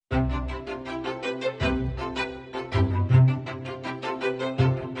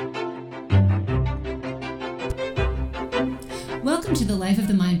Welcome to the Life of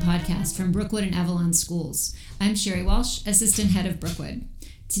the Mind podcast from Brookwood and Avalon Schools. I'm Sherry Walsh, Assistant Head of Brookwood.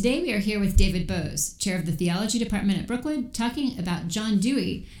 Today we are here with David Booz, Chair of the Theology Department at Brookwood, talking about John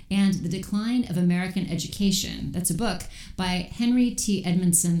Dewey and the Decline of American Education. That's a book by Henry T.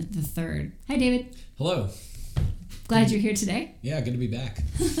 Edmondson III. Hi, David. Hello. Glad you're here today. Yeah, good to be back.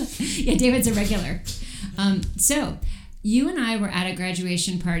 Yeah, David's a regular. So you and I were at a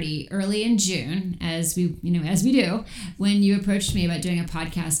graduation party early in June, as we do, when you approached me about doing a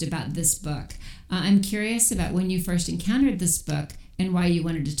podcast about this book. I'm curious about when you first encountered this book and why you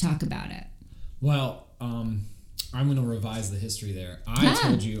wanted to talk about it. Well, I'm going to revise the history there. I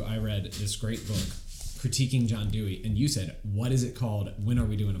told you I read this great book, Critiquing John Dewey, and you said, what is it called? When are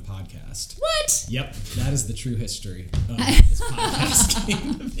we doing a podcast? What? Yep, that is the true history of this podcast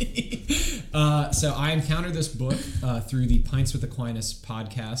came to me. So I encountered this book through the Pints with Aquinas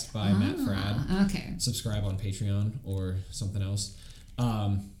podcast by Matt Fradd. Okay. Subscribe on Patreon or something else.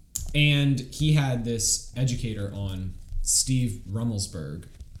 And he had this educator on, Steve Rummelsburg,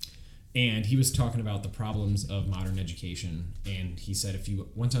 and he was talking about the problems of modern education, and he said if you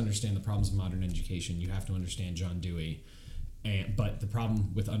want to understand the problems of modern education, you have to understand John Dewey. But the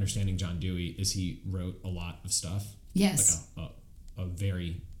problem with understanding John Dewey is he wrote a lot of stuff. Yes. Like a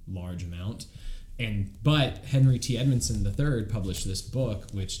very large amount. But Henry T. Edmondson III published this book,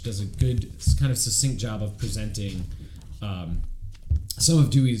 which does a good kind of succinct job of presenting some of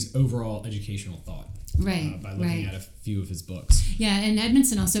Dewey's overall educational thought. Right, by looking at a few of his books. Yeah, and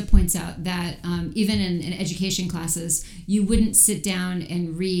Edmondson also points out that even in education classes, you wouldn't sit down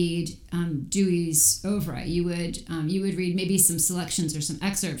and read Dewey's oeuvre. You would read maybe some selections or some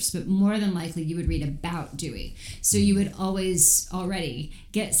excerpts, but more than likely you would read about Dewey. So you would always already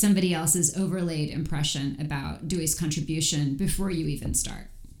get somebody else's overlaid impression about Dewey's contribution before you even start.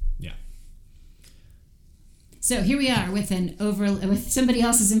 Yeah. So here we are with somebody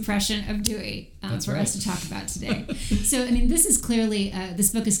else's impression of Dewey for right. us to talk about today. So this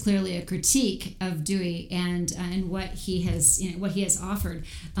book is clearly a critique of Dewey and what he has offered.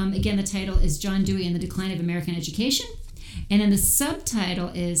 Again, the title is John Dewey and the Decline of American Education, and then the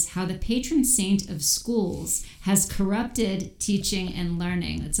subtitle is How the Patron Saint of Schools Has Corrupted Teaching and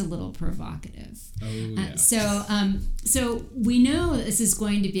Learning. That's a little provocative. Oh, yeah. So we know that this is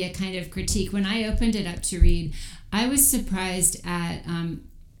going to be a kind of critique. When I opened it up to read, I was surprised at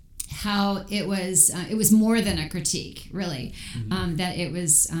how it was more than a critique, really. Mm-hmm. That it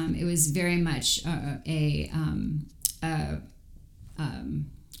was very much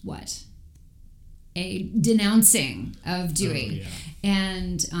a denouncing of Dewey,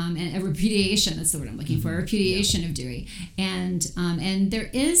 and a repudiation. That's the word I'm looking for. A repudiation of Dewey, and there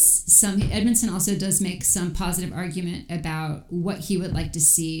is some. Edmondson also does make some positive argument about what he would like to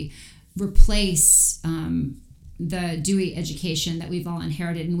see replace the Dewey education that we've all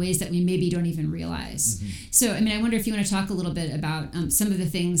inherited in ways that we maybe don't even realize. Mm-hmm. So, I wonder if you want to talk a little bit about some of the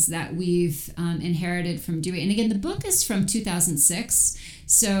things that we've inherited from Dewey. And again, the book is from 2006,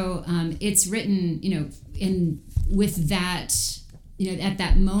 so it's written, with that, at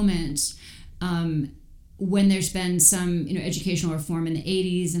that moment when there's been some, educational reform in the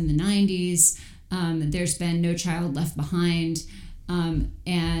 80s and the 90s. There's been No Child Left Behind,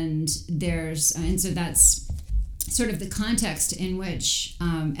 and so that's sort of the context in which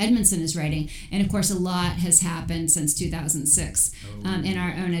Edmondson is writing. And of course, a lot has happened since 2006 in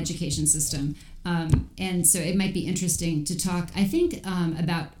our own education system. And so it might be interesting to talk, I think,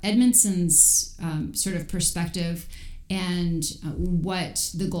 about Edmondson's sort of perspective and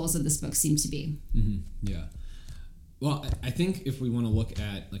what the goals of this book seem to be. Mm-hmm. Yeah. Well, I think if we want to look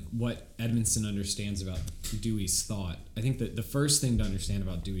at what Edmondson understands about Dewey's thought, I think that the first thing to understand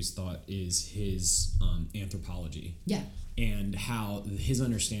about Dewey's thought is his anthropology. Yeah. And how his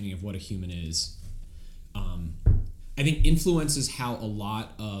understanding of what a human is, I think, influences how a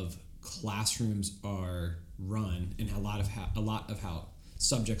lot of classrooms are run and a lot of how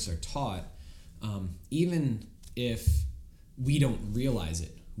subjects are taught. Even if we don't realize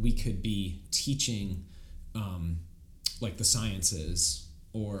it, we could be teaching like the sciences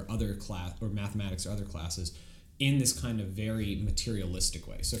or or mathematics or other classes in this kind of very materialistic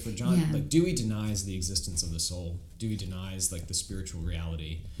way. So for John, Dewey denies the existence of the soul. Dewey denies the spiritual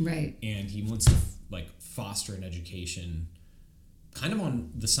reality. Right. And he wants to foster an education kind of on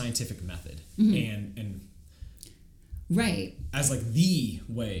the scientific method. Mm-hmm. and right. As the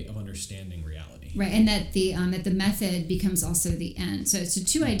way of understanding reality. Right, and that the method becomes also the end. So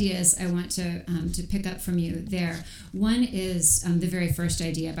two ideas I want to pick up from you there. One is the very first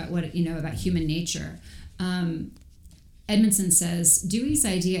idea about about human nature. Edmondson says, Dewey's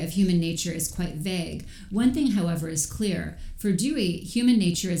idea of human nature is quite vague. One thing, however, is clear. For Dewey, human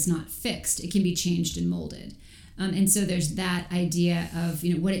nature is not fixed. It can be changed and molded. And so there's that idea of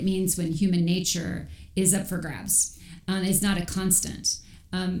what it means when human nature is up for grabs. It's not a constant.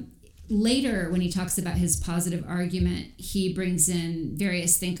 Later, when he talks about his positive argument, he brings in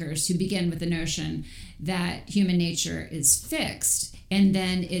various thinkers who begin with the notion that human nature is fixed, and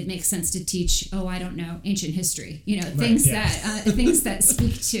then it makes sense to teach, ancient history, things that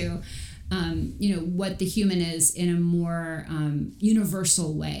speak to, what the human is in a more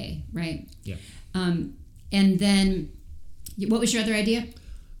universal way, right? Yeah. And then, what was your other idea?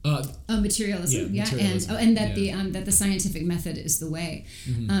 Materialism, materialism. and that the scientific method is the way.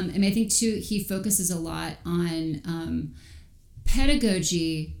 And I think too he focuses a lot on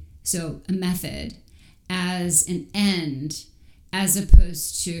pedagogy, so a method as an end, as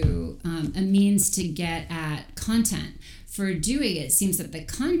opposed to a means to get at content. For Dewey, it seems that the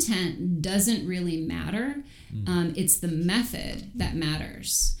content doesn't really matter. It's the method that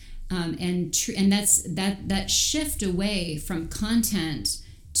matters, and that's that shift away from content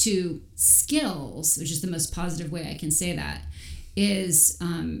to skills, which is the most positive way I can say that, is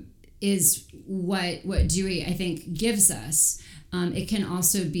what Dewey, I think, gives us. It can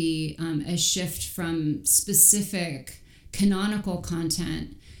also be a shift from specific canonical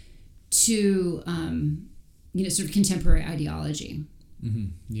content to sort of contemporary ideology.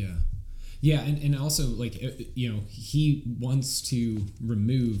 Yeah, and also, he wants to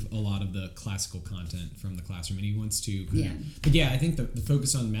remove a lot of the classical content from the classroom, and he wants to I think the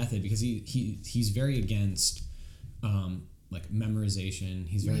focus on method, because he's very against memorization.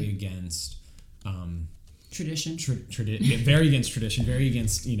 He's very against tradition. Very against tradition, very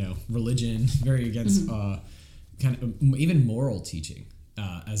against religion, very against kind of even moral teaching,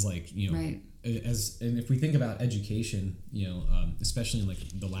 and if we think about education, especially in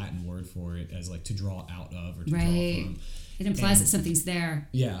the Latin word for it as to draw out of or to draw from, it implies that something's there.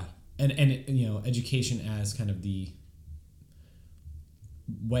 Yeah, and education as kind of the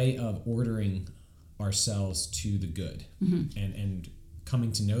way of ordering ourselves to the good, and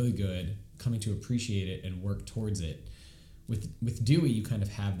coming to know the good, coming to appreciate it, and work towards it. With Dewey, you kind of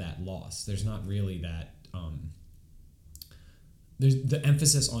have that loss. There's not really that. There's the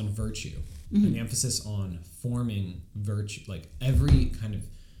emphasis on virtue. And the emphasis on forming virtue, every kind of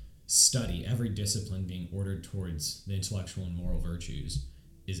study, every discipline being ordered towards the intellectual and moral virtues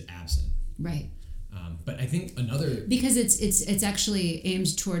is absent. Right. But I think because it's actually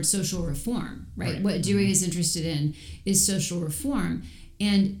aimed towards social reform, right? What Dewey is interested in is social reform,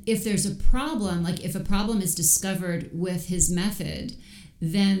 and if there's a problem, if a problem is discovered with his method,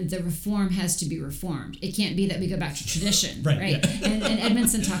 then the reform has to be reformed. It can't be that we go back to tradition, right? Yeah. And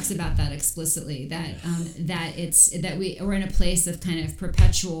Edmondson talks about that explicitly, that we're in a place of kind of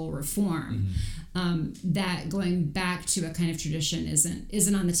perpetual reform, that going back to a kind of tradition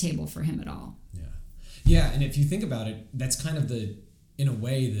isn't on the table for him at all. Yeah, and if you think about it, that's kind of in a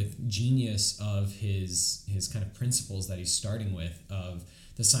way, the genius of his kind of principles that he's starting with, of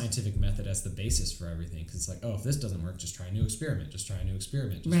the scientific method as the basis for everything, because it's if this doesn't work, just try a new experiment, just try a new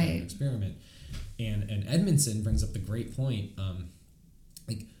experiment, just try a new experiment. And Edmondson brings up the great point,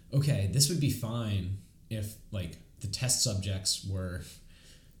 okay, this would be fine if the test subjects were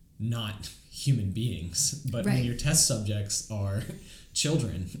not human beings, but when your test subjects are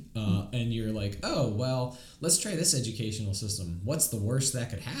children, and you're oh, well, let's try this educational system, what's the worst that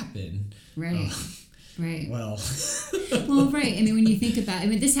could happen? Right. Well, right. I mean, when you think about,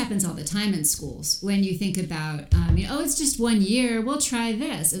 this happens all the time in schools. When you think about, it's just 1 year, we'll try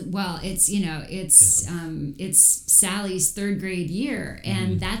this. Well, it's Sally's third grade year,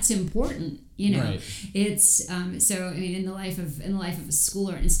 and that's important. It's in the life of a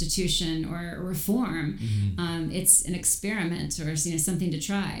school or institution or a reform, it's an experiment or something to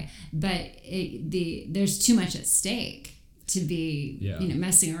try. But there's too much at stake to be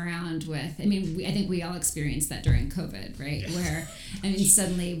messing around with. I think we all experienced that during COVID, right? Yeah. Where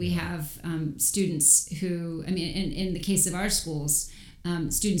suddenly we have students who, in the case of our schools,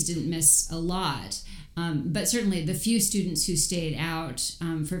 students didn't miss a lot, but certainly the few students who stayed out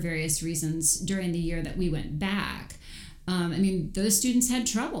for various reasons during the year that we went back, those students had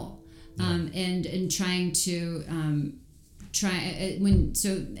trouble, and trying to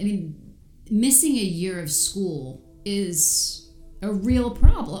missing a year of school is a real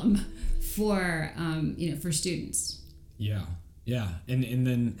problem for students. Yeah, and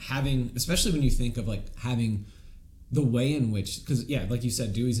then having, especially when you think of having the way in which, because like you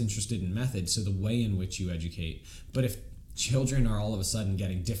said, Dewey's interested in method, so the way in which you educate. But if children are all of a sudden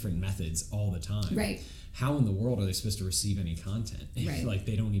getting different methods all the time. Right. How in the world are they supposed to receive any content if Right. like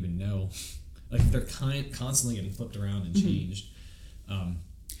they don't even know? Like they're constantly getting flipped around and changed.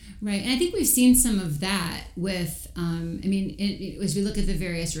 Right, and I think we've seen some of that with, as we look at the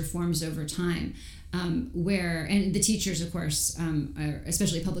various reforms over time, where, and the teachers, of course,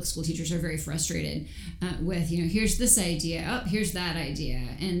 especially public school teachers, are very frustrated with, here's this idea, here's that idea,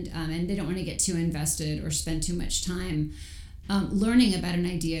 and they don't want to get too invested or spend too much time learning about an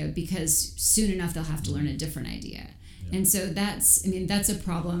idea, because soon enough they'll have to learn a different idea. Yeah. And so that's a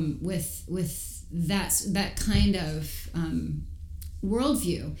problem with that kind of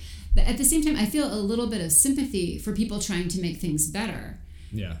worldview. But at the same time, I feel a little bit of sympathy for people trying to make things better.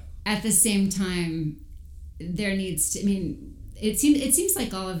 Yeah. At the same time, there needs to, it seems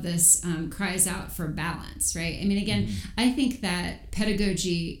like all of this cries out for balance, right? Again, I think that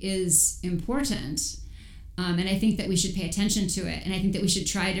pedagogy is important, and I think that we should pay attention to it, and I think that we should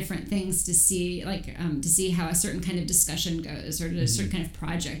try different things to see how a certain kind of discussion goes, or a certain kind of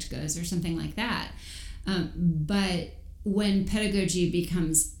project goes, or something like that. But when pedagogy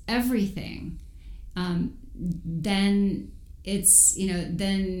becomes everything, then it's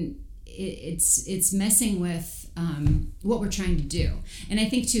messing with what we're trying to do. And I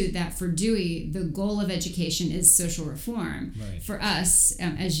think too that for Dewey, the goal of education is social reform. Right. For us,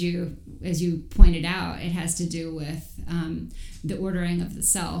 as you pointed out, it has to do with the ordering of the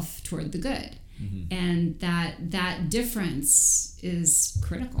self toward the good, and that difference is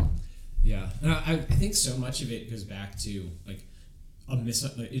critical. Yeah, and I think so much of it goes back to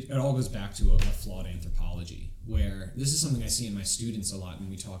it all goes back to a flawed anthropology, where this is something I see in my students a lot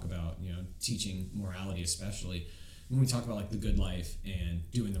when we talk about teaching morality, especially when we talk about like the good life and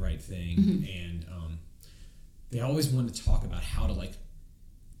doing the right thing, and they always want to talk about how to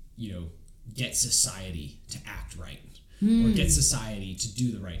get society to act right. Or get society to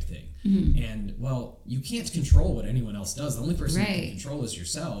do the right thing. And, well, you can't control what anyone else does. The only person you can control is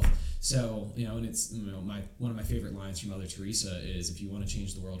yourself. So, and it's one of my favorite lines from Mother Teresa is, if you want to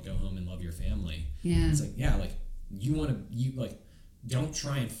change the world, go home and love your family. Yeah. It's like, don't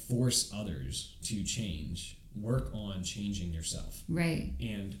try and force others to change. Work on changing yourself. Right.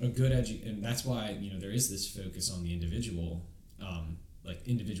 And a good and that's why, there is this focus on the individual,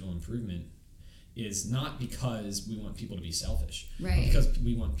 individual improvement, is not because we want people to be selfish, right? But because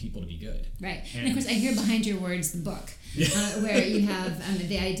we want people to be good, right? And of course, I hear behind your words the book, where you have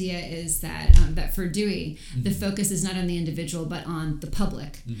the idea is that that for Dewey, the focus is not on the individual but on the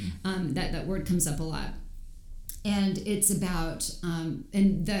public. That word comes up a lot, and it's about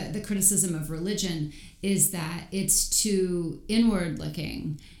and the criticism of religion is that it's too inward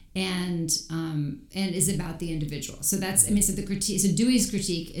looking. And is about the individual. So that's so the critique. So Dewey's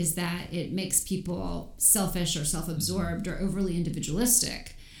critique is that it makes people selfish or self-absorbed or overly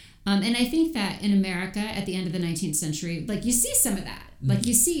individualistic. And I think that in America at the end of the 19th century, you see some of that.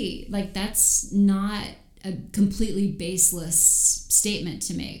 You see, that's not a completely baseless statement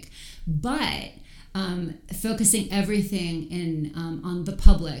to make, but focusing everything in on the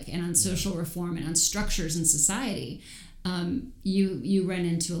public and on social reform and on structures in society. You run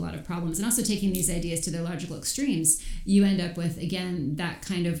into a lot of problems. And also taking these ideas to their logical extremes, you end up with, again, that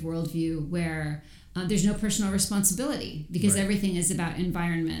kind of worldview where there's no personal responsibility, because everything is about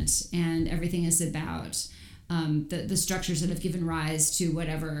environment and everything is about the structures that have given rise to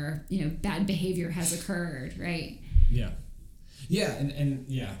whatever bad behavior has occurred, right? Yeah. Yeah,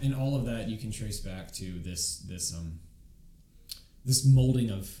 and all of that you can trace back to this molding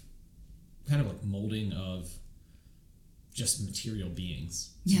of just material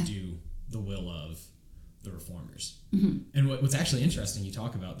beings to do the will of the reformers. And what's actually interesting, you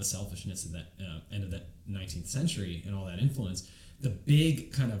talk about the selfishness of that end of the 19th century and all that influence. The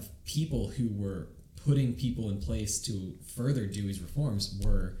big kind of people who were putting people in place to further Dewey's reforms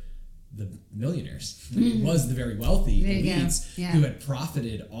were the millionaires. It was the very wealthy elites who had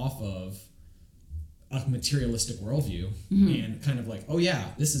profited off of a materialistic worldview, and kind of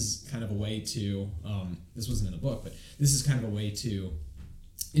this is kind of a way to, this wasn't in the book, but this is kind of a way to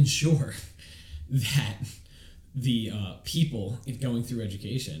ensure that the people going through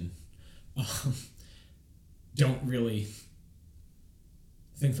education don't really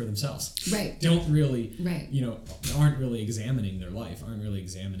think for themselves. Right. Don't really, aren't really examining their life, aren't really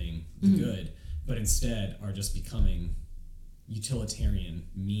examining the good, but instead are just becoming utilitarian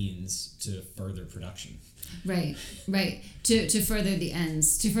means to further production. Right. To further the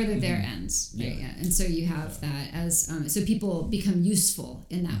ends, to further their ends. Right. Yeah. And so you have that as so people become useful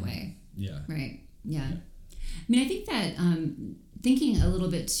in that way. Yeah. Right. Yeah. I mean, I think that thinking a little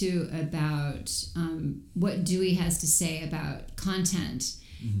bit too about what Dewey has to say about content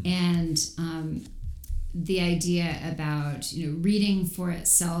and the idea about reading for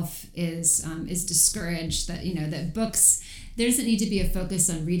itself is discouraged. That that books, there doesn't need to be a focus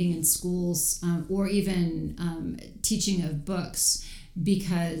on reading in schools or even teaching of books,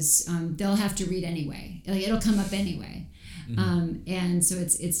 because they'll have to read anyway. Like, it'll come up anyway. And so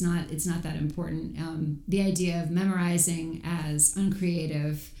it's not that important. The idea of memorizing as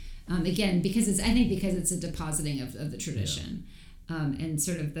uncreative, again, because it's a depositing of the tradition, and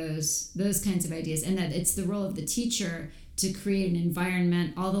sort of those kinds of ideas, and that it's the role of the teacher to create an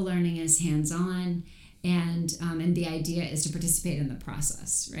environment. All the learning is hands-on, and the idea is to participate in the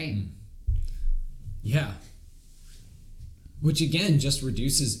process, right? Yeah. Which again just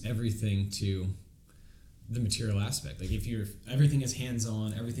reduces everything to the material aspect. Like, if everything is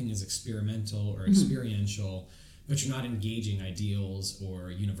hands-on, everything is experimental or experiential, but you're not engaging ideals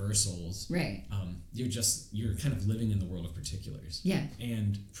or universals, right? You're kind of living in the world of particulars. Yeah.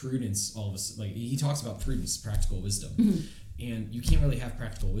 And prudence, all of us, like, he talks about prudence, practical wisdom, and you can't really have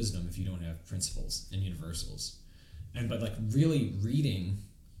practical wisdom if you don't have principles and universals. But like, really, reading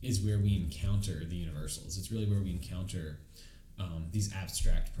is where we encounter the universals. It's really where we encounter these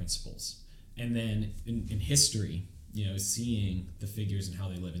abstract principles. And then in history, seeing the figures and how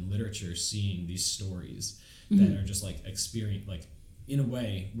they live. In literature, seeing these stories that are just like experience, like, in a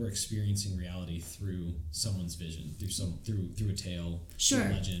way, we're experiencing reality through someone's vision, through a tale, sure,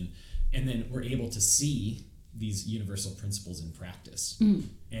 through a legend, and then we're able to see these universal principles in practice,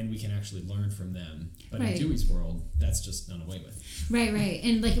 and we can actually learn from them. But in Dewey's world, that's just done away with. Right.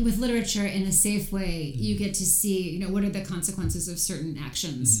 And like with literature, in a safe way, you get to see, what are the consequences of certain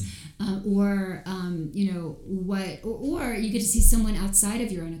actions, or you get to see someone outside of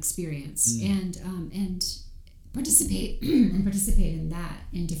your own experience, and participate in that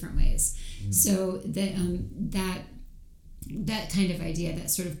in different ways. So that kind of idea, that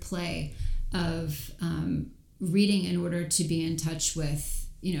sort of play of reading in order to be in touch with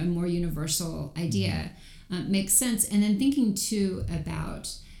a more universal idea makes sense. And then thinking too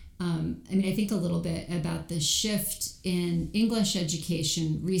about I think a little bit about the shift in English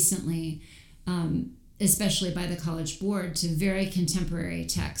education recently, especially by the College Board, to very contemporary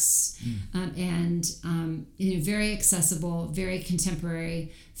texts, and very accessible, very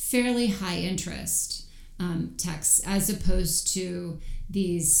contemporary, fairly high interest texts, as opposed to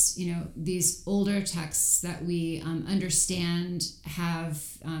these older texts that we understand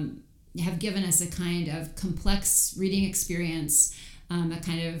have given us a kind of complex reading experience, a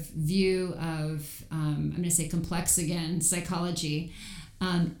kind of view of I'm going to say complex again, psychology,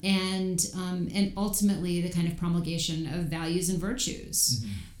 and ultimately the kind of promulgation of values and virtues.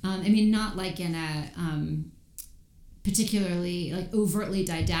 Not like in a particularly like overtly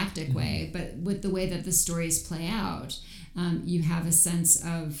didactic way, but with the way that the stories play out, you have a sense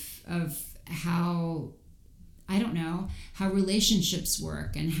of how, I don't know, how relationships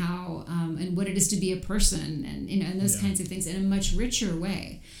work, and how and what it is to be a person, and those kinds of things in a much richer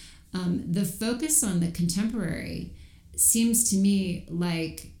way. The focus on the contemporary seems to me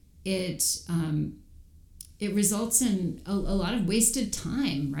like it results in a lot of wasted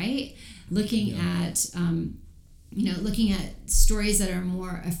time, right? Looking at stories that are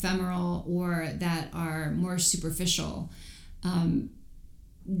more ephemeral or that are more superficial,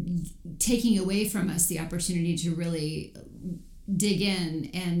 taking away from us the opportunity to really dig in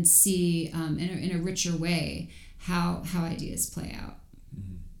and see in a richer way how ideas play out.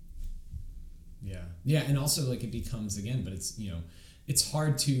 Yeah, and also like it becomes, again, but it's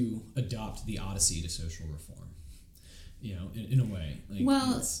hard to adopt the Odyssey to social reform, in a way. Like,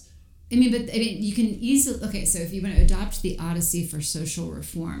 you can easily, okay, so if you want to adopt the Odyssey for social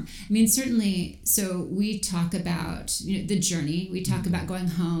reform, certainly, so we talk about, the journey, we talk about going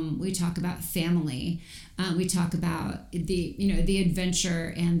home, we talk about family, we talk about the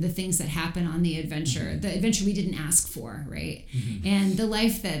adventure and the things that happen on the adventure we didn't ask for, right? And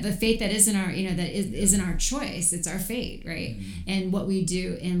the fate that isn't our, isn't our choice, it's our fate, right? And what we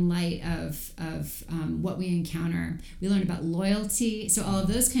do in light of what we encounter. We learn about loyalty, so all of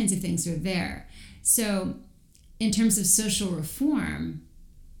those kinds of things are there. So in terms of social reform,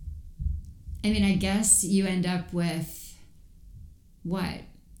 I guess you end up with what?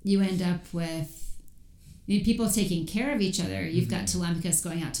 You end up with people taking care of each other. You've got Telemachus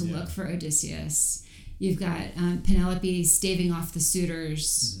going out to look for Odysseus. You've got Penelope staving off the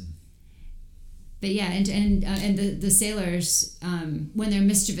suitors. But yeah, and the sailors, when they're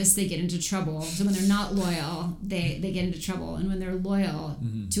mischievous, they get into trouble. So when they're not loyal, they get into trouble. And when they're loyal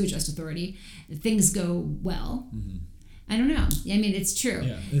to a just authority, things go well. I don't know. I mean, it's true.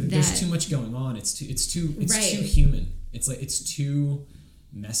 Yeah, there's too much going on. It's too human. It's like it's too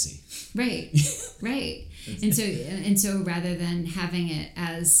messy. Right. Right. And so rather than having it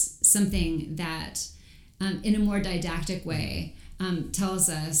as something that, in a more didactic way, tells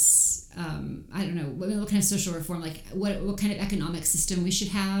us, I don't know, what kind of social reform, like what kind of economic system we should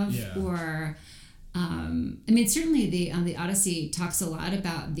have, or I mean, certainly the Odyssey talks a lot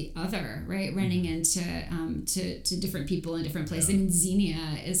about the other, right? Running into to different people in different places. I mean,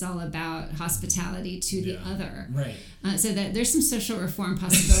 Xenia is all about hospitality to the other, right? So that there's some social reform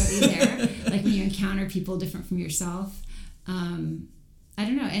possibility there, like when you encounter people different from yourself. I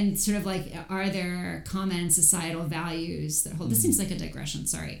don't know, and sort of like, are there common societal values that hold? This seems like a digression.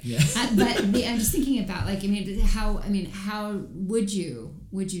 Sorry, but I'm just thinking about, like, how would you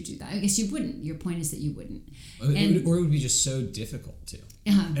do that? I guess you wouldn't. Your point is that you wouldn't, or it would be just so difficult to.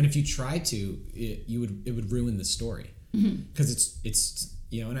 And if you tried to, it would ruin the story, because it's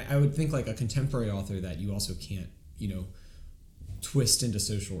and I would think like a contemporary author that you also can't twist into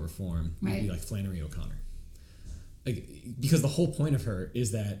social reform would be like Flannery O'Connor. Like, because the whole point of her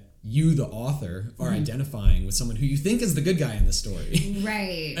is that you, the author, are identifying with someone who you think is the good guy in the story.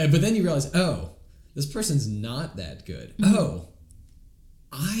 Right. But then you realize, oh, this person's not that good. Oh,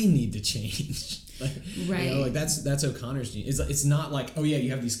 I need to change. Like that's O'Connor's genius. It's not like, oh yeah, you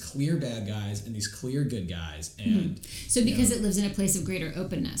have these clear bad guys and these clear good guys, and so because it lives in a place of greater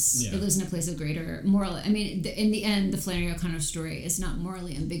openness, it lives in a place of greater moral. I mean, in the end, the Flannery O'Connor story is not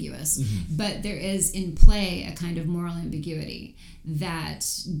morally ambiguous, but there is in play a kind of moral ambiguity that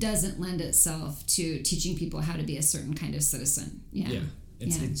doesn't lend itself to teaching people how to be a certain kind of citizen. You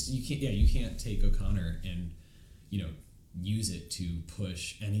can't take O'Connor and use it to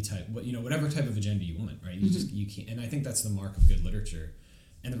push any type, whatever type of agenda you want, right? You can't, and I think that's the mark of good literature.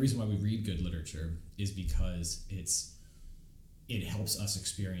 And the reason why we read good literature is because it helps us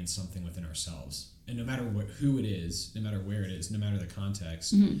experience something within ourselves. And no matter who it is, no matter where it is, no matter the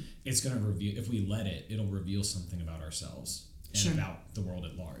context, it's going to reveal, if we let it, it'll reveal something about ourselves and about the world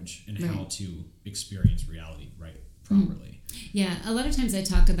at large, and how to experience reality properly. Yeah, a lot of times I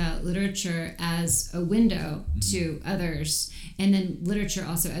talk about literature as a window to others, and then literature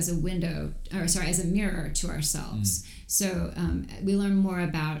also as a mirror to ourselves. So we learn more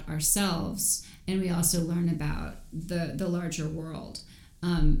about ourselves, and we also learn about the larger world.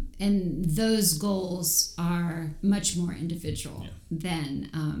 And those goals are much more individual than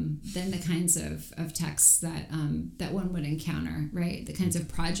the kinds of texts that one would encounter, right? The kinds of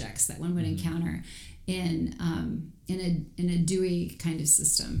projects that one would encounter in a Dewey kind of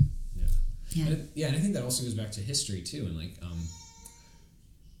system. And I think that also goes back to history too, and like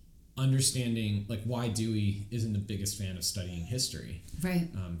understanding like why Dewey isn't the biggest fan of studying history, right?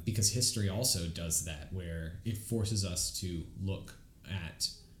 Because history also does that, where it forces us to look at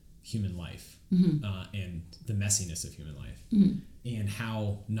human life and the messiness of human life, and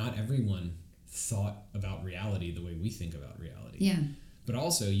how not everyone thought about reality the way we think about reality. Yeah. But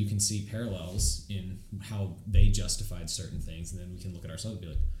also you can see parallels in how they justified certain things, and then we can look at ourselves and be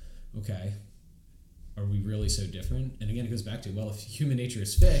like, okay, are we really so different? And again, it goes back to, well, if human nature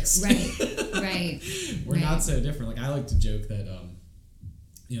is fixed, we're not so different. Like, I like to joke that,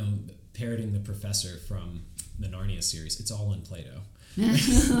 parroting the professor from the Narnia series, it's all in Plato.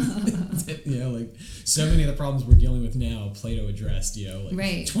 Like so many of the problems we're dealing with now, Plato addressed,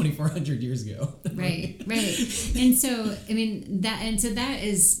 2,400 years ago. Right. And so, I mean, that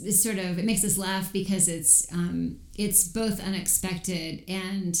is sort of, it makes us laugh because it's both unexpected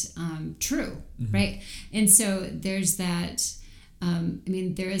and true, right? And so there's that,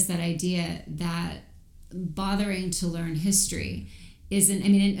 there is that idea that bothering to learn history isn't,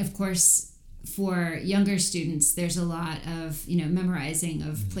 and of course, for younger students, there's a lot of, memorizing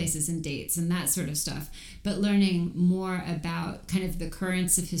of places and dates and that sort of stuff. But learning more about kind of the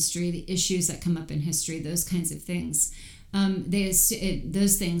currents of history, the issues that come up in history, those kinds of things,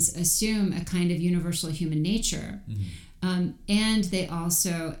 those things assume a kind of universal human nature. And they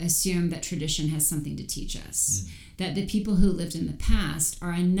also assume that tradition has something to teach us, that the people who lived in the past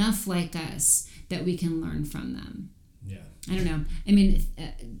are enough like us that we can learn from them. Yeah. I don't know.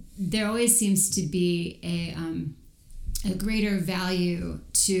 There always seems to be a greater value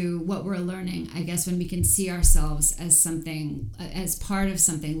to what we're learning, I guess, when we can see ourselves as part of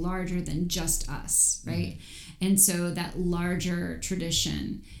something larger than just us, right? And so that larger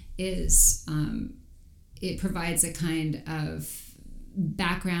tradition is, it provides a kind of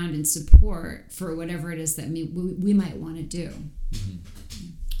background and support for whatever it is that we might want to do. Mm-hmm.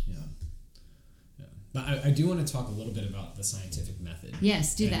 But I do want to talk a little bit about the scientific method.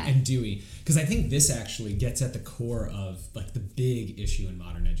 Yes, do that. And Dewey, because I think this actually gets at the core of like the big issue in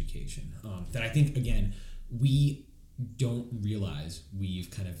modern education that I think, again, we don't realize we've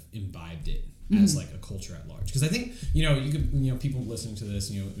kind of imbibed it as like a culture at large. Because I think, people listening to this,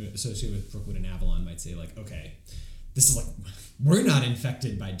 associated with Brookwood and Avalon might say like, okay, this is like, we're not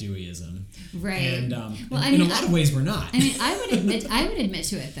infected by Deweyism, right? And in a lot of ways, we're not. I mean, I would admit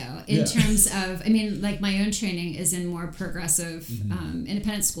to it though, in terms of, like my own training is in more progressive,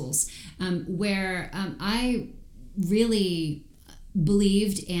 independent schools, where I really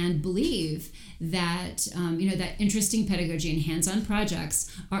believed and believe that that interesting pedagogy and hands-on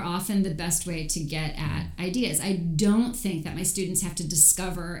projects are often the best way to get at ideas. I don't think that my students have to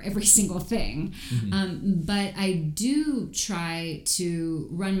discover every single thing, but I do try to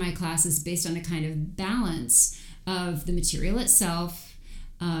run my classes based on a kind of balance of the material itself,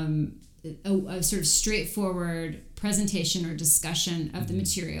 a sort of straightforward presentation or discussion of the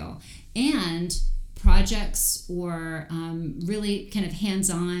material, and projects or really kind of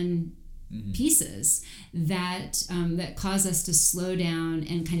hands-on pieces that cause us to slow down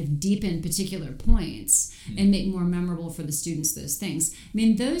and kind of deepen particular points and make more memorable for the students those things. I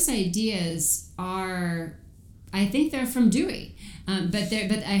mean, those ideas are, I think they're from Dewey, but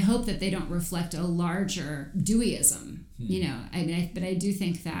I hope that they don't reflect a larger Deweyism. But I do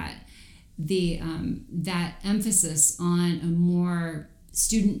think that the that emphasis on a more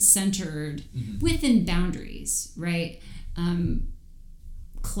student-centered, within boundaries, right?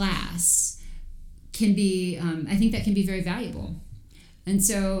 Class can be, I think that can be very valuable. And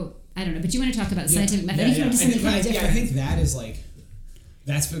so, I don't know, but you want to talk about the scientific method? I think that is like,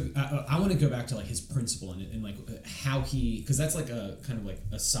 I want to go back to like his principle and like how he, because that's like a kind of like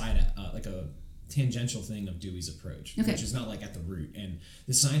a side, like a tangential thing of Dewey's approach, which is not like at the root. And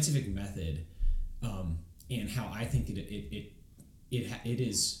the scientific method, and how I think it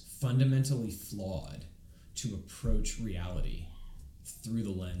is fundamentally flawed to approach reality through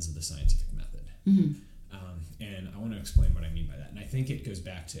the lens of the scientific method. And I want to explain what I mean by that. And I think it goes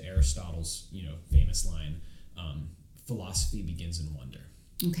back to Aristotle's, famous line, philosophy begins in wonder.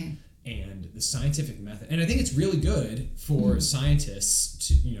 Okay. And the scientific method, and I think it's really good for scientists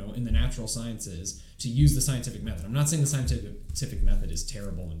to, in the natural sciences, to use the scientific method. I'm not saying the scientific method is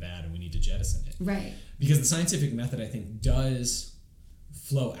terrible and bad and we need to jettison it. Right. Because the scientific method, I think, does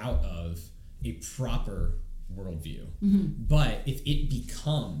flow out of a proper worldview. But if it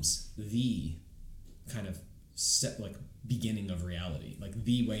becomes the kind of beginning of reality, like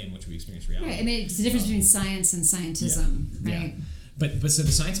the way in which we experience reality. Right. I mean, it's the difference between science and scientism, right? Yeah. But so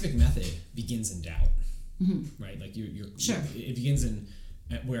the scientific method begins in doubt, right? Like you're sure. It begins in,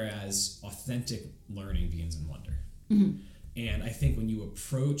 whereas authentic learning begins in wonder. And I think when you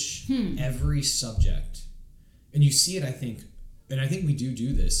approach every subject, and you see it, I think we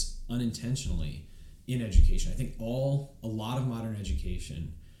do this unintentionally in education. I think a lot of modern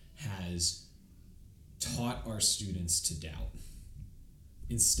education has taught our students to doubt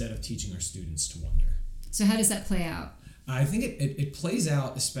instead of teaching our students to wonder. So how does that play out? I think it plays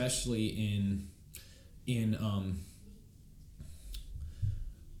out especially in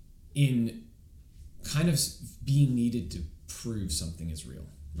kind of being needed to prove something is real,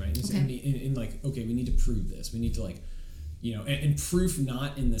 right? Okay. In like, okay, we need to prove this. We need to like, and proof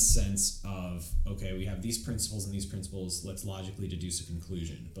not in the sense of, okay, we have these principles and these principles, let's logically deduce a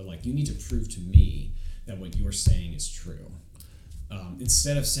conclusion. But like, you need to prove to me that what you're saying is true.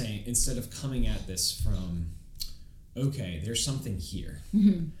 Instead of coming at this from, okay, there's something here.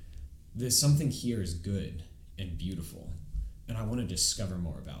 There's something here is good and beautiful, and I want to discover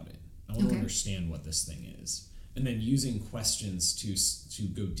more about it. I want to understand what this thing is. And then using questions to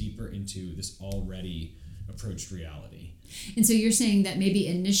go deeper into this already approached reality. And so you're saying that maybe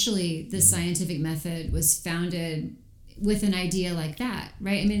initially the scientific method was founded with an idea like that,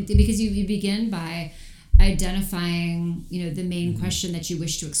 right? I mean, because you begin by identifying, the main question that you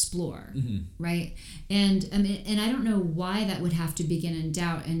wish to explore, right? And I don't know why that would have to begin in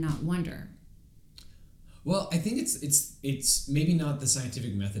doubt and not wonder. Well, I think it's maybe not the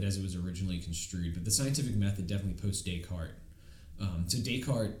scientific method as it was originally construed, but the scientific method definitely post Descartes. So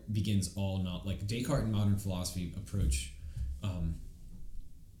Descartes begins Descartes and modern philosophy approach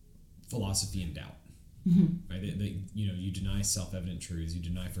philosophy in doubt. Right? You deny self-evident truths, you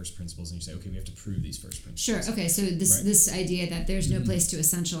deny first principles, and you say, okay, we have to prove these first principles. Sure. Okay. So this idea that there's no place to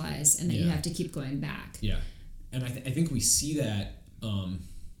essentialize and that you have to keep going back. Yeah, and I think we see that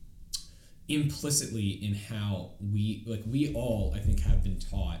implicitly in how we all, I think, have been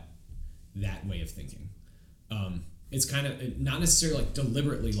taught that way of thinking. It's kind of not necessarily like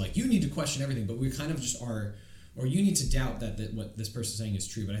deliberately like you need to question everything, but we kind of just are, or you need to doubt that what this person's saying is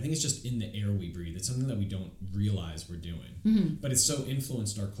true. But I think it's just in the air we breathe. It's something that we don't realize we're doing. But it's so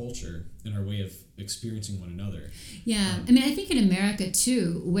influenced our culture and our way of experiencing one another. Yeah. I mean, I think in America,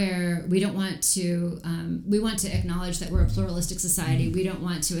 too, where we don't want to, we want to acknowledge that we're a pluralistic society. We don't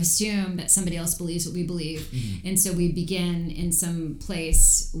want to assume that somebody else believes what we believe. And so we begin in some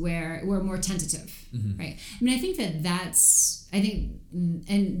place where we're more tentative, right? I mean, I think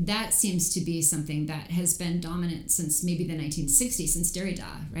and that seems to be something that has been dominant since maybe the 1960s, since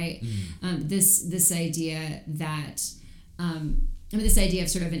Derrida, right? This idea that, this idea of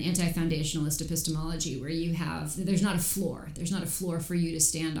sort of an anti-foundationalist epistemology where there's not a floor for you to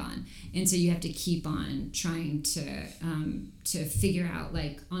stand on, and so you have to keep on trying to figure out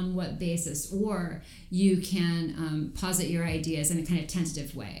like on what basis, or you can posit your ideas in a kind of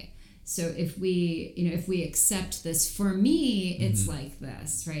tentative way. So if we accept this, for me, it's like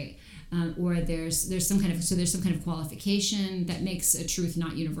this, right? Or there's some kind of qualification that makes a truth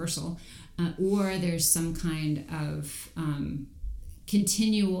not universal, or there's some kind of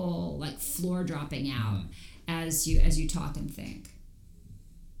continual like floor dropping out as you talk and think.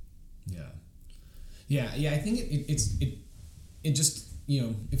 I think it just,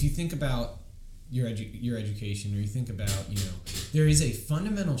 if you think about your education, or you think about, there is a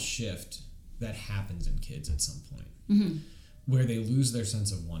fundamental shift that happens in kids at some point where they lose their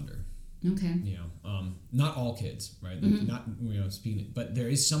sense of wonder. Okay. Not all kids, right? Like not speaking, but there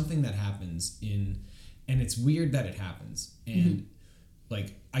is something that happens and it's weird that it happens. And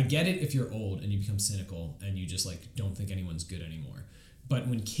like, I get it if you're old and you become cynical and you just like don't think anyone's good anymore. But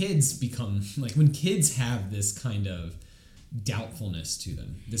when kids have this kind of doubtfulness to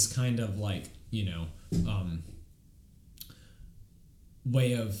them, this kind of like,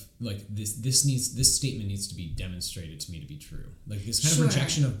 way of like this statement needs to be demonstrated to me to be true, like this kind of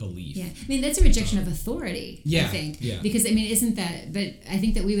rejection of belief. I mean, that's a rejection of authority. I think because I mean, isn't that, but I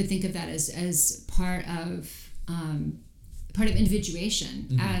think that we would think of that as part of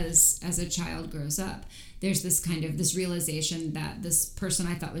individuation as a child grows up. There's this realization that this person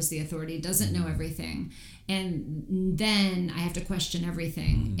I thought was the authority doesn't know everything, and then I have to question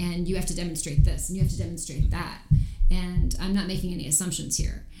everything, and you have to demonstrate this and you have to demonstrate that, and I'm not making any assumptions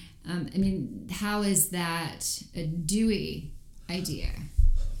here. I mean, how is that a Dewey idea?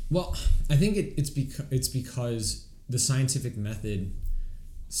 Well, I think it's because the scientific method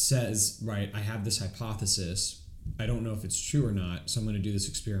says, right, I have this hypothesis, I don't know if it's true or not, so I'm going to do this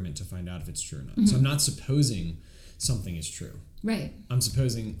experiment to find out if it's true or not. So I'm not supposing something is true. Right. I'm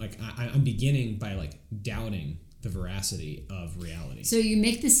supposing, like, I'm beginning by, like, doubting the veracity of reality. So you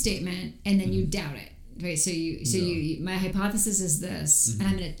make this statement, and then you doubt it, right? So you my hypothesis is this, and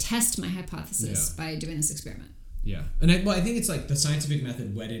I'm going to test my hypothesis by doing this experiment. Yeah. And I think it's, like, the scientific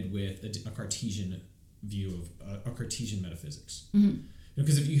method wedded with a Cartesian view of a Cartesian metaphysics.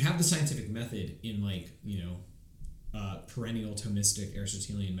 Because if you have the scientific method in, like, perennial Thomistic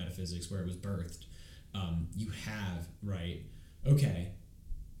Aristotelian metaphysics where it was birthed, you have, right, okay,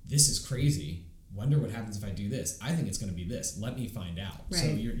 this is crazy, wonder what happens if I do this, I think it's going to be this, let me find out. Right. So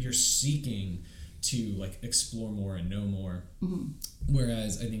you're seeking to like explore more and know more,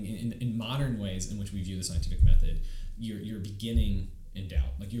 whereas I think in modern ways in which we view the scientific method, you're beginning in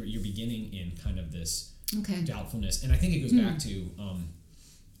doubt, like you're beginning in kind of this doubtfulness. And I think it goes back to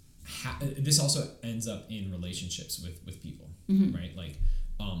this also ends up in relationships with people, right? Like,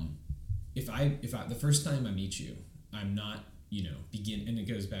 if I the first time I meet you, I'm not, and it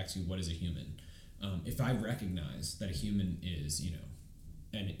goes back to what is a human. If I recognize that a human is,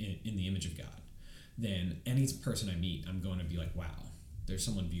 in the image of God, then any person I meet, I'm going to be like, wow, there's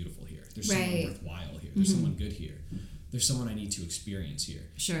someone beautiful here. There's someone worthwhile here. There's someone good here. There's someone I need to experience here.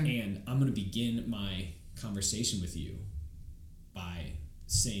 Sure. And I'm going to begin my conversation with you by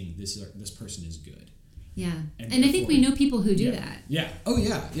saying this person is good. Yeah. And I think we know people who do that. Yeah. Oh,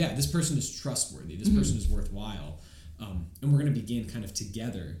 yeah. Yeah. This person is trustworthy. This person is worthwhile. And we're going to begin kind of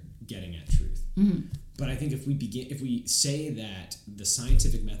together getting at truth. But I think if we say that the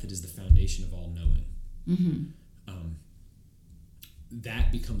scientific method is the foundation of all knowing,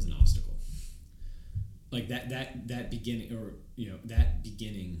 that becomes an obstacle. Like that beginning, or that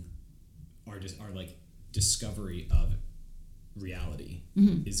beginning, our like discovery of reality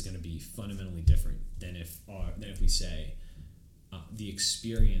is going to be fundamentally different than if we say the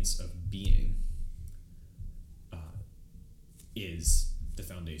experience of being is the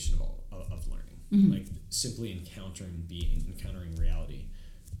foundation of learning. Like simply encountering reality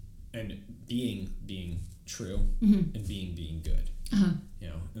and being true Mm-hmm. and being good. Uh-huh. You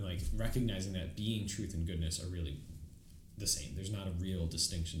know, and like recognizing that being, truth, and goodness are really the same. There's not a real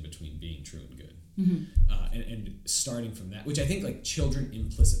distinction between being true and good. Mm-hmm. And starting from that, which I think like children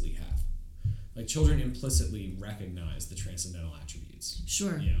implicitly have. Like children implicitly recognize the transcendental attributes.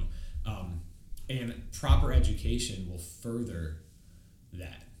 Sure. You know, and proper education will further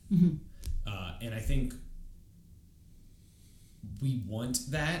that. Mm-hmm. And I think we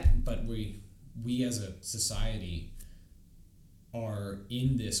want that, but we as a society are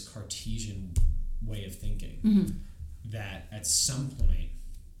in this Cartesian way of thinking Mm-hmm. that at some point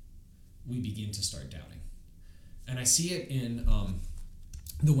we begin to start doubting. And I see it in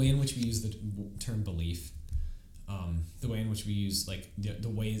the way in which we use the term belief, the way in which we use like the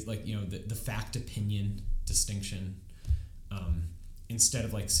ways, like, you know, the fact opinion distinction, instead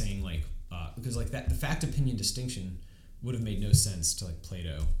of like saying like, because like that, the fact opinion distinction would have made no sense to like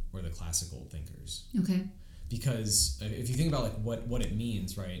Plato or the classical thinkers. Okay. Because if you think about like what it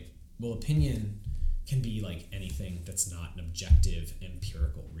means, right? Well, opinion can be like anything that's not an objective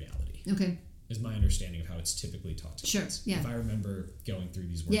empirical reality. Okay. Is my understanding of how it's typically taught to Sure. kids. Yeah. If I remember going through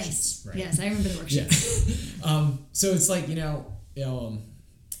these worksheets. Yes. Right? Yes, I remember the worksheets. Yeah. So it's like,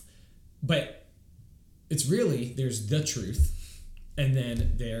 but it's really, there's the truth, and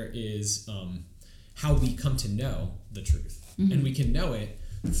then there is how we come to know the truth. Mm-hmm. And we can know it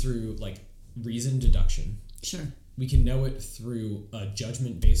through like reason deduction. Sure. We can know it through a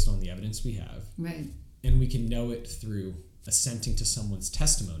judgment based on the evidence we have. Right. And we can know it through assenting to someone's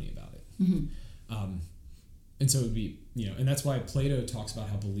testimony about it. Mm-hmm. And so it would be, and that's why Plato talks about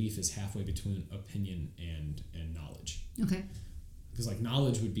how belief is halfway between opinion and knowledge. Okay. Because like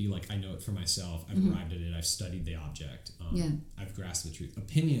knowledge would be like, I know it for myself, I've Mm-hmm. arrived at it, I've studied the object, Yeah. I've grasped the truth.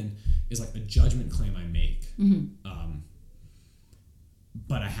 Opinion is like a judgment claim I make, Mm-hmm.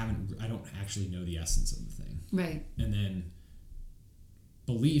 but I don't actually know the essence of the thing. Right. And then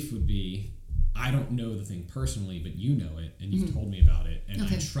belief would be, I don't know the thing personally, but you know it, and you've told me about it, and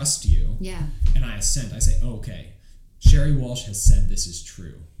Okay. I trust you, Yeah. and I assent. I say, oh, okay, Sherry Walsh has said this is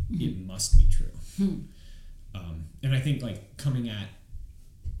true. Mm-hmm. It must be true. Hmm. And I think like coming at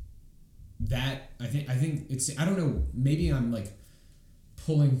that, I think it's, I don't know, maybe I'm like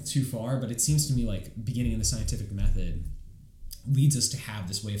pulling too far, but it seems to me like beginning in the scientific method leads us to have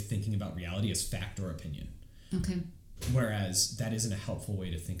this way of thinking about reality as fact or opinion. Okay. Whereas that isn't a helpful way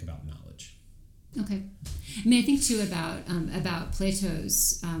to think about knowledge. Okay. I mean, I think too about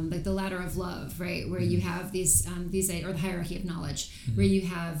Plato's like the ladder of love, right, where you have these or the hierarchy of knowledge, where you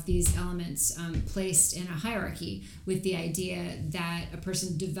have these elements placed in a hierarchy with the idea that a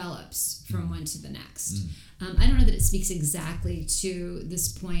person develops from one to the next. I don't know that it speaks exactly to this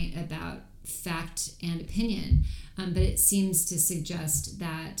point about fact and opinion, but it seems to suggest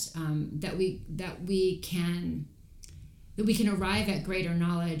that that we can arrive at greater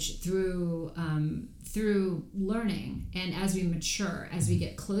knowledge through learning, and as we mature, as we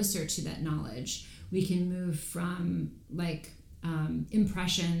get closer to that knowledge, we can move from like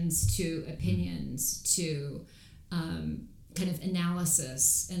impressions to opinions to kind of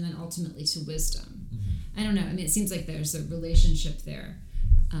analysis, and then ultimately to wisdom. I don't know. I mean, it seems like there's a relationship there,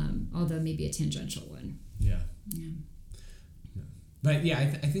 although maybe a tangential one. Yeah. Yeah. But yeah,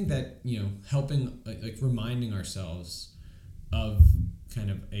 I think that, helping, like reminding ourselves of kind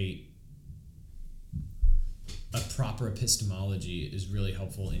of a proper epistemology is really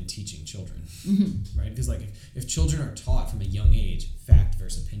helpful in teaching children, right? Because like if children are taught from a young age fact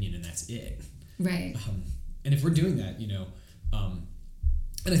versus opinion, and that's it, Right. And if we're doing that,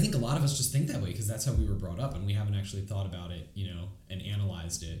 and I think a lot of us just think that way because that's how we were brought up, and we haven't actually thought about it, and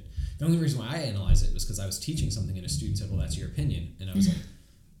analyzed it. The only reason why I analyzed it was because I was teaching something and a student said, well, that's your opinion. And I was like,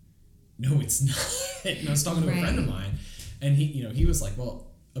 no, it's not. And I was talking to a friend of mine, and he was like, well,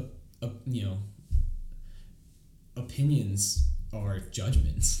 opinions are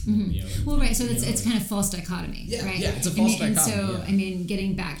judgments. Well, right. So it's kind of false dichotomy, right? Yeah, it's a false dichotomy. And so, yeah. I mean,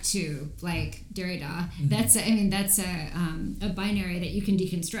 getting back to like Derrida, that's a binary that you can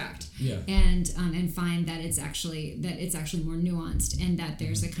deconstruct, and find that it's actually more nuanced, and that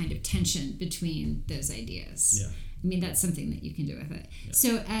there's a kind of tension between those ideas. Yeah. I mean, that's something that you can do with it. Yeah.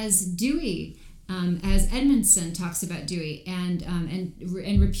 So as Dewey. As Edmondson talks about Dewey and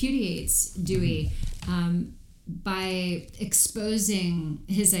repudiates Dewey by exposing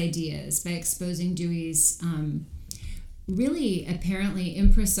his ideas, by exposing Dewey's really apparently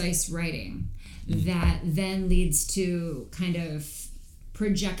imprecise writing that then leads to kind of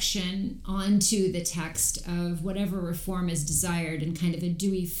projection onto the text of whatever reform is desired and kind of a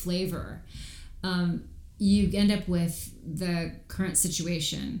Dewey flavor. you end up with the current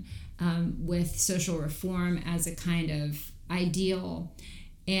situation with social reform as a kind of ideal.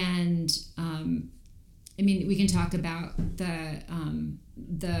 And we can talk about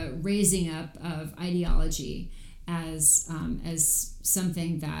the raising up of ideology as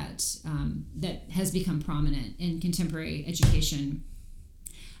something that has become prominent in contemporary education.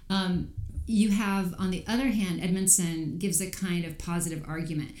 You have, on the other hand, Edmondson gives a kind of positive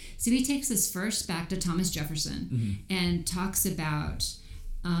argument. So he takes us first back to Thomas Jefferson and talks about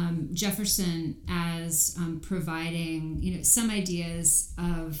Jefferson as providing, some ideas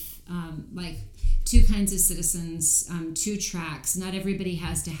of like two kinds of citizens, two tracks. Not everybody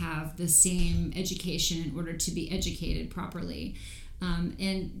has to have the same education in order to be educated properly.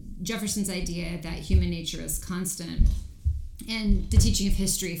 And Jefferson's idea that human nature is constant. And the teaching of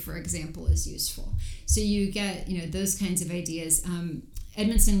history, for example, is useful. So you get, those kinds of ideas.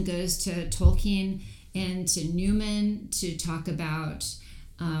 Edmondson goes to Tolkien and to Newman to talk about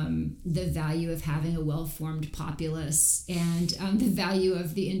the value of having a well-formed populace and the value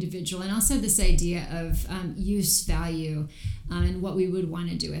of the individual, and also this idea of use value and what we would want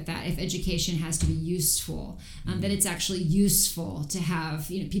to do with that. If education has to be useful, that it's actually useful to have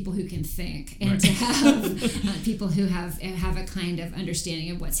people who can think and to have people who have a kind of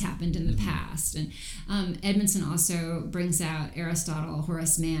understanding of what's happened in the past. And Edmondson also brings out Aristotle,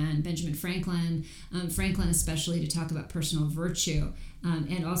 Horace Mann, Benjamin Franklin, Franklin especially, to talk about personal virtue.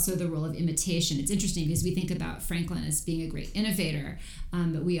 And also the role of imitation. It's interesting because we think about Franklin as being a great innovator,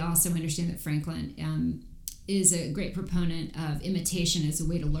 but we also understand that Franklin is a great proponent of imitation as a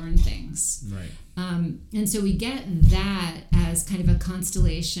way to learn things. Right. And so we get that as kind of a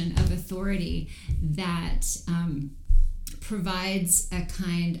constellation of authority that provides a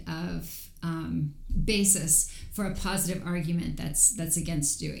kind of basis for a positive argument that's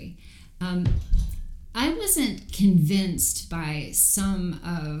against Dewey. I wasn't convinced by some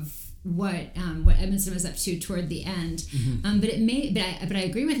of what Edmondson was up to toward the end, but I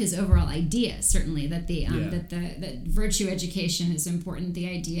agree with his overall idea, certainly, that that virtue education is important. The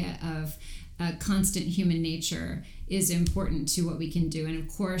idea of constant human nature is important to what we can do, and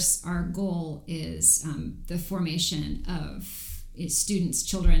of course, our goal is the formation of students,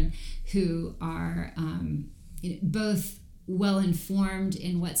 children who are both well-informed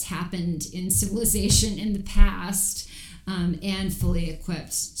in what's happened in civilization in the past, and fully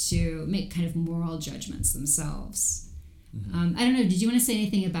equipped to make kind of moral judgments themselves. I don't know, did you want to say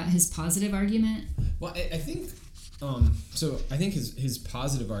anything about his positive argument? Well, I think I think his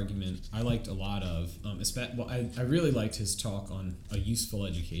positive argument I liked a lot of. I really liked his talk on a useful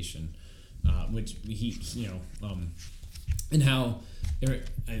education, which and how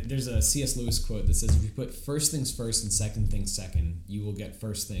there's a C.S. Lewis quote that says, if you put first things first and second things second, you will get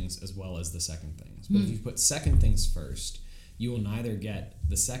first things as well as the second things. But if you put second things first, you will neither get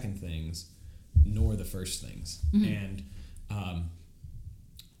the second things nor the first things. And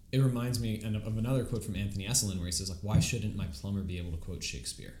it reminds me of another quote from Anthony Esselin where he says, why shouldn't my plumber be able to quote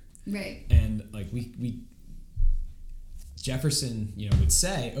Shakespeare? Right. And Jefferson, would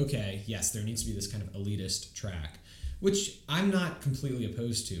say, okay, yes, there needs to be this kind of elitist track, which I'm not completely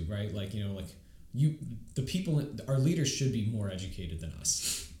opposed to, right? The people, our leaders should be more educated than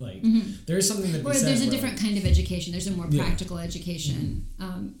us. There's something that. Or there's a different kind of education. There's a more practical education.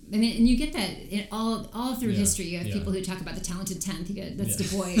 And you get that in all through history. You have people who talk about the talented tenth. That's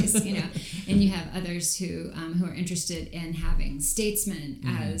Du Bois, and you have others who are interested in having statesmen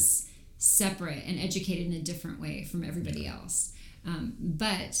as separate and educated in a different way from everybody else.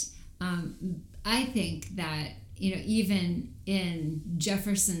 But I think that. Even in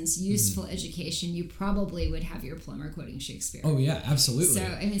Jefferson's useful education, you probably would have your plumber quoting Shakespeare. Oh, yeah, absolutely.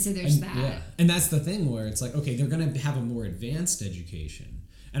 So there's that. Yeah. And that's the thing where it's okay, they're going to have a more advanced education.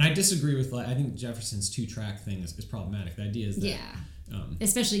 And I disagree with, I think Jefferson's two-track thing is problematic. The idea is that...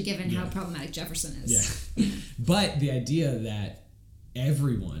 especially given how problematic Jefferson is. Yeah. But the idea that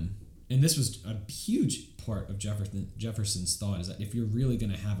everyone, and this was a huge part of Jefferson's thought, is that if you're really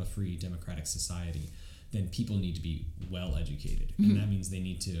going to have a free democratic society, then people need to be well educated, and that means they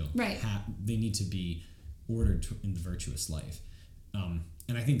need to they need to be ordered in the virtuous life. And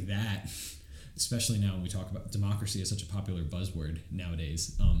I think that, especially now when we talk about democracy as such a popular buzzword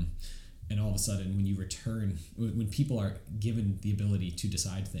nowadays, and all of a sudden when people are given the ability to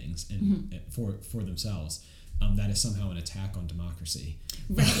decide things and for themselves, that is somehow an attack on democracy.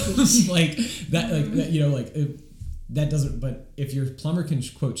 Right. That doesn't. But if your plumber can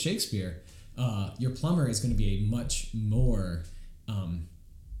quote Shakespeare. Your plumber is going to be a much more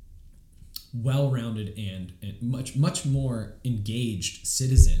well-rounded and much more engaged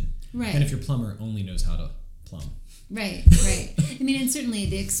citizen Right. than if your plumber only knows how to plumb. Right. I mean, and certainly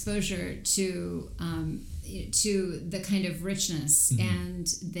the exposure to the kind of richness and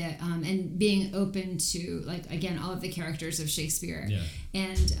the and being open to, like, again, all of the characters of Shakespeare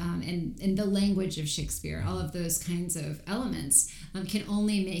and the language of Shakespeare, all of those kinds of elements can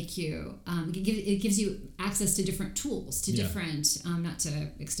only make you it gives you access to different tools, to different not to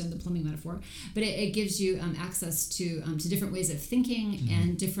extend the plumbing metaphor, but it gives you access to different ways of thinking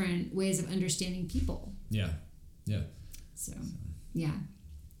and different ways of understanding people. So yeah.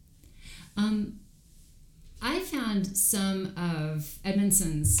 I found some of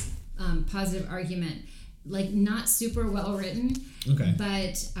Edmondson's positive argument like not super well written. Okay.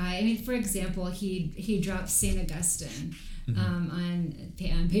 But I mean, for example, he drops St. Augustine on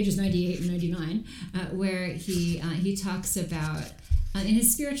pages 98 and 99, where he talks about. In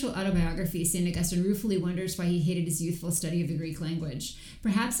his spiritual autobiography, St. Augustine ruefully wonders why he hated his youthful study of the Greek language.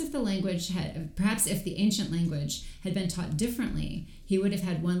 Perhaps if the ancient language had been taught differently, he would have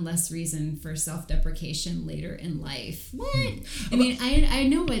had one less reason for self-deprecation later in life. What? I mean,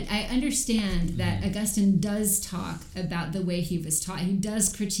 I understand that Augustine does talk about the way he was taught. He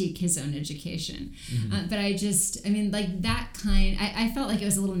does critique his own education. But I felt like it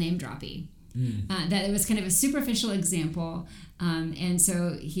was a little name-droppy. That it was kind of a superficial example, and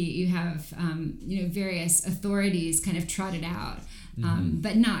so you have various authorities kind of trotted out,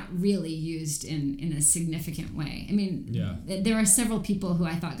 but not really used in a significant way. I mean, there are several people who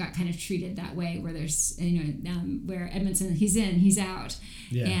I thought got kind of treated that way, where there's where Edmondson, he's in, he's out,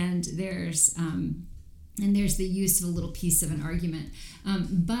 and there's the use of a little piece of an argument,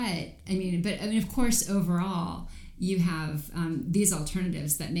 but of course overall. You have these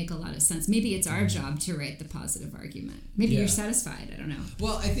alternatives that make a lot of sense. Maybe it's our job to write the positive argument. Maybe you're satisfied. I don't know.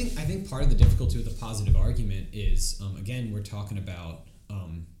 Well, I think part of the difficulty with the positive argument is, again, we're talking about,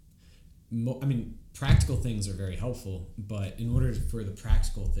 practical things are very helpful, but in order for the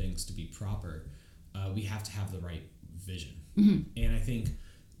practical things to be proper, we have to have the right vision. And I think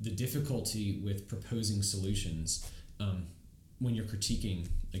the difficulty with proposing solutions, when you're critiquing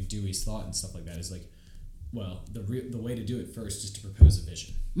like Dewey's thought and stuff like that, is like, well, the way to do it first is to propose a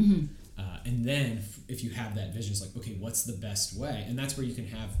vision. And then if you have that vision, it's like, okay, what's the best way? And that's where you can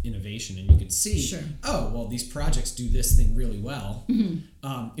have innovation, and you can see, oh, well, these projects do this thing really well.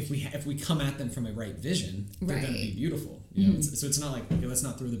 If we come at them from a right vision, they're going to be beautiful. So it's not like, okay, let's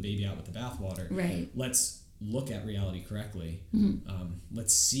not throw the baby out with the bathwater. Right. Let's look at reality correctly.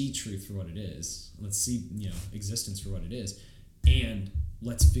 Let's see truth for what it is. Let's see existence for what it is, and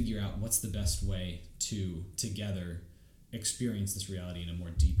let's figure out what's the best way to together experience this reality in a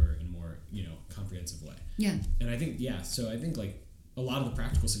more deeper and more comprehensive way. Yeah. And I think so I think like a lot of the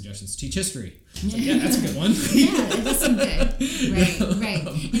practical suggestions, teach history. It's like, that's a good one. That's some good. Right.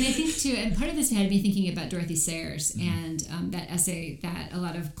 And I think too, and part of this had me thinking about Dorothy Sayers and that essay that a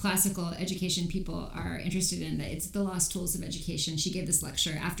lot of classical education people are interested in, that it's the lost tools of education. She gave this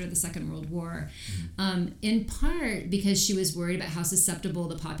lecture after the Second World War, in part because she was worried about how susceptible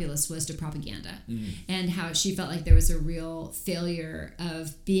the populace was to propaganda, and how she felt like there was a real failure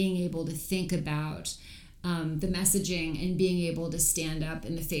of being able to think about the messaging and being able to stand up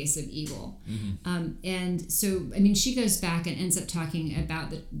in the face of evil. And so, I mean, she goes back and ends up talking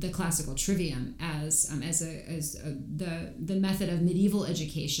about the classical trivium as the method of medieval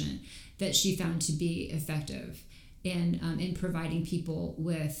education that she found to be effective in providing people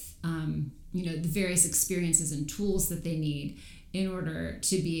with the various experiences and tools that they need in order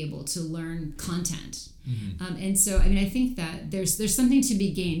to be able to learn content. And so, I mean, I think that there's something to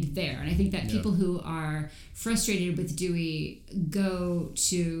be gained there. And I think that people who are frustrated with Dewey go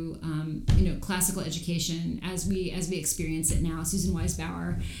to, classical education as we experience it now, Susan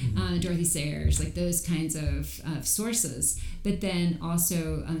Weisbauer, Dorothy Sayers, like those kinds of sources. But then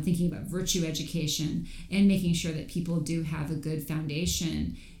also thinking about virtue education and making sure that people do have a good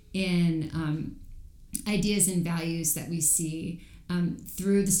foundation in ideas and values that we see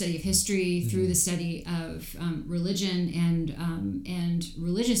through the study of history, through the study of religion and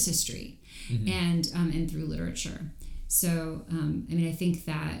religious history, and through literature. So, I think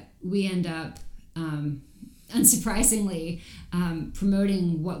that we end up, unsurprisingly,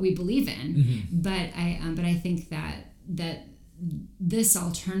 promoting what we believe in. But I think that this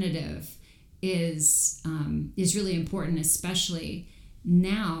alternative is really important, especially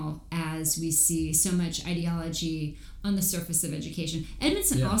now as we see so much ideology on the surface of education.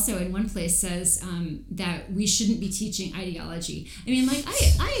 Edmondson also in one place says that we shouldn't be teaching ideology. I mean, like,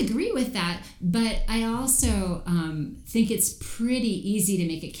 I agree with that, but I also think it's pretty easy to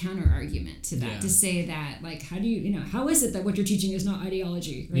make a counter argument to that, to say that, like, how is it that what you're teaching is not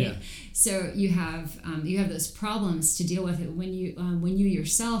ideology, right? Yeah. So you have those problems to deal with it when you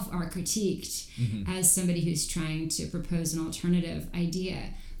yourself are critiqued as somebody who's trying to propose an alternative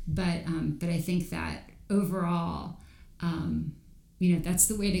idea. But I think that overall, that's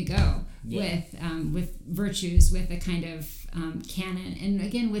the way to go with virtues, with a kind of canon, and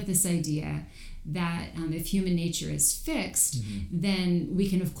again with this idea that if human nature is fixed, then we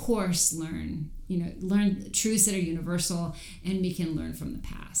can of course learn truths that are universal, and we can learn from the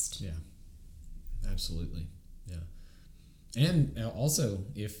past. Yeah, absolutely. Yeah, and also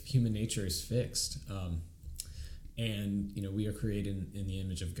if human nature is fixed, and we are created in the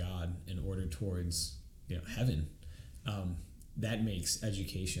image of God and ordered towards heaven. That makes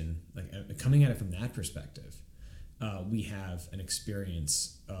education, like coming at it from that perspective, we have an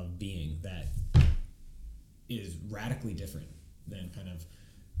experience of being that is radically different than kind of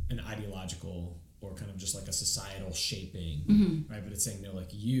an ideological or kind of just like a societal shaping, right? But it's saying, no, like,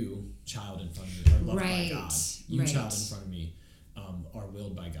 you, child in front of me, are loved by God. You, child in front of me, are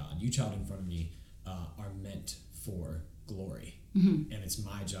willed by God. You, child in front of me, are meant for glory. And it's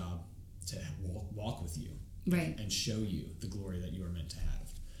my job to walk with you. Right. And show you the glory that you are meant to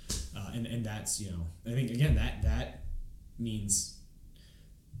have. And that's, I think, again, that means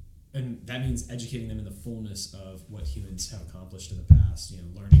educating them in the fullness of what humans have accomplished in the past,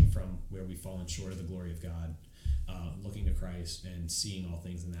 learning from where we've fallen short of the glory of God, looking to Christ and seeing all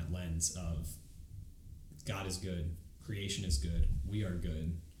things in that lens of God is good, creation is good, we are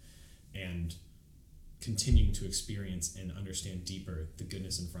good, and continuing to experience and understand deeper the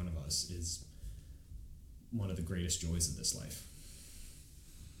goodness in front of us is one of the greatest joys of this life.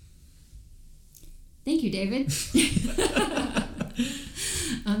 Thank you, David.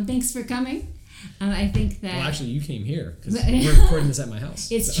 Thanks for coming. I think that... Well, actually, you came here because we're recording this at my house.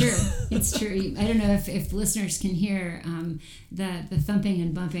 It's true. It's true. I don't know if listeners can hear the thumping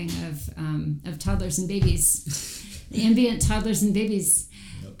and bumping of toddlers and babies, the ambient toddlers and babies.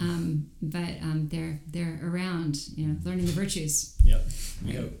 But they're around, learning the virtues. Yep.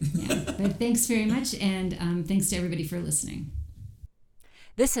 We hope. But thanks very much, and thanks to everybody for listening.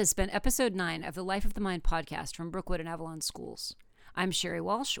 This has been episode 9 of the Life of the Mind podcast from Brookwood and Avalon Schools. I'm Sherry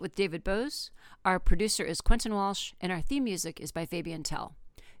Walsh with David Booz. Our producer is Quentin Walsh, and our theme music is by Fabian Tell.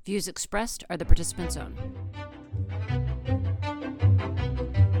 Views expressed are the participants' own.